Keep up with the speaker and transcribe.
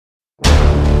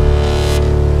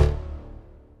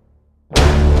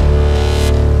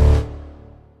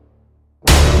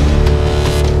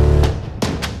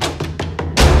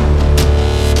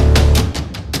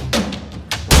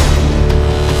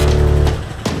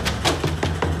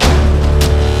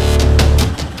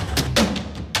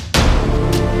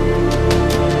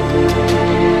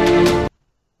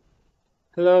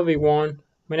Hello everyone,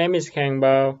 my name is Khang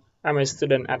Bao. I'm a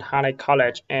student at Kbionic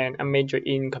College and I major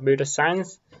in computer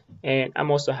science, and I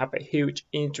also have a huge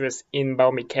interest in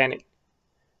biomechanics.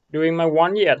 During my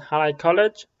 1 year at Kbionic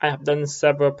College, I have done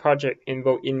several projects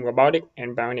involved in robotics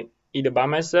and bionics, either by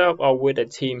myself or with a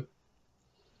team.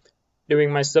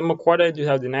 During my summer quarter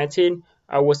 2019,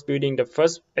 I was building the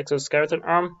first exoskeleton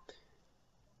arm,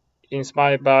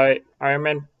 inspired by Iron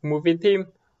Man movie theme,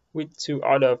 with two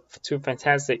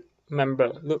fantastic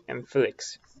members, Luke and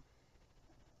Felix.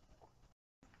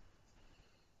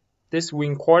 This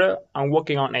wing quarter, I'm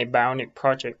working on a bionic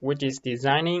project which is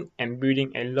designing and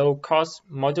building a low-cost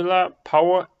modular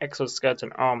power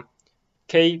exoskeleton arm,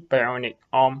 Kbionic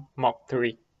Arm Mark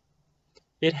III.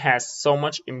 It has so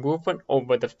much improvement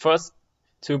over the first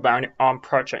two bionic arm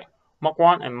projects, Mark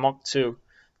I and Mark II,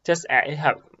 just as it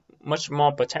has much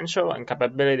more potential and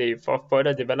capability for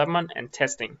further development and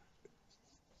testing.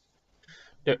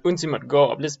 The ultimate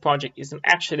goal of this project isn't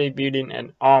actually building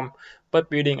an arm,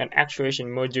 but building an actuation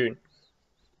module.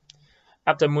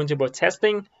 After multiple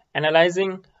testing,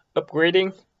 analyzing,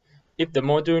 upgrading, if the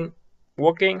module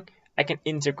working, I can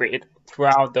integrate it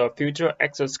throughout the future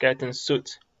exoskeleton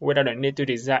suit without the need to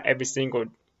design every single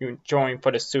joint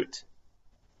for the suit.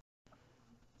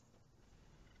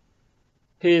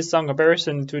 Here is some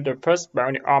comparison to the first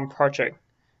bionic arm project.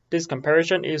 This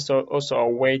comparison is also a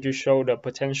way to show the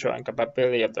potential and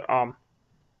capability of the arm.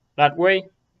 That way,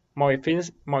 more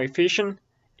efficient,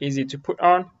 easy to put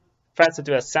on, faster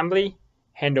to assembly,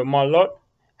 handle more load,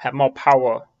 have more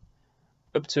power,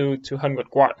 up to 200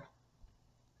 watts.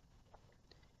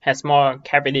 Has more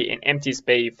cavity and empty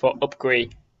space for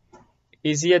upgrade.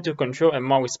 Easier to control and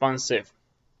more responsive.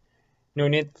 No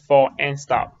need for end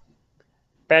stop.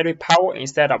 Battery power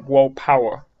instead of wall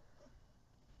power.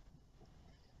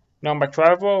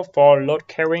 Non-backdrivable for load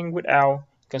carrying without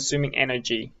consuming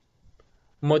energy.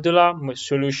 Modular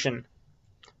solution.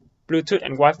 Bluetooth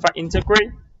and Wi-Fi integrate.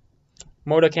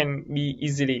 Motor can be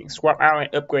easily swapped out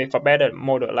and upgrade for better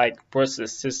motor like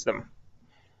versus system.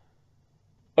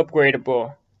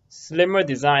 Upgradable. Slimmer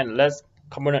design, less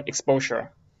component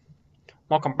exposure.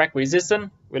 More compact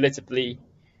resistance, relatively.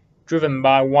 Driven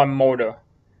by one motor.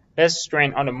 Less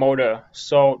strain on the motor,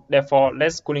 so therefore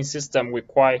less cooling system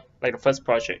required like the first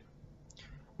project.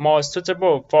 More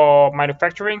suitable for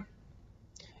manufacturing,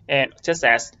 and just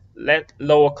as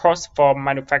lower cost for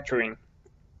manufacturing.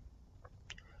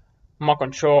 More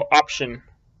control option,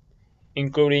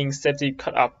 including safety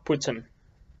cutoff button.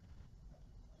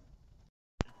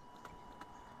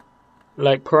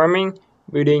 Like programming,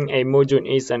 building a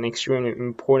module is an extremely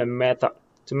important method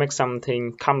to make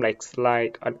something complex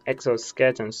like an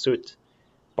exoskeleton suit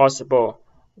possible,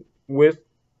 with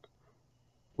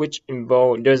which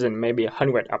involve dozens, maybe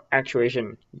hundreds of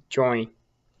actuation joints.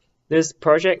 This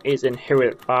project is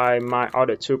inherited by my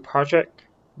other two projects,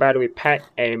 battery pack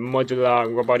and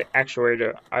modular robotic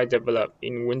actuator I developed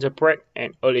in winter break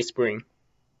and early spring.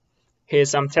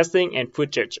 Here's some testing and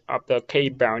footage of the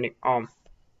Kbionic Arm.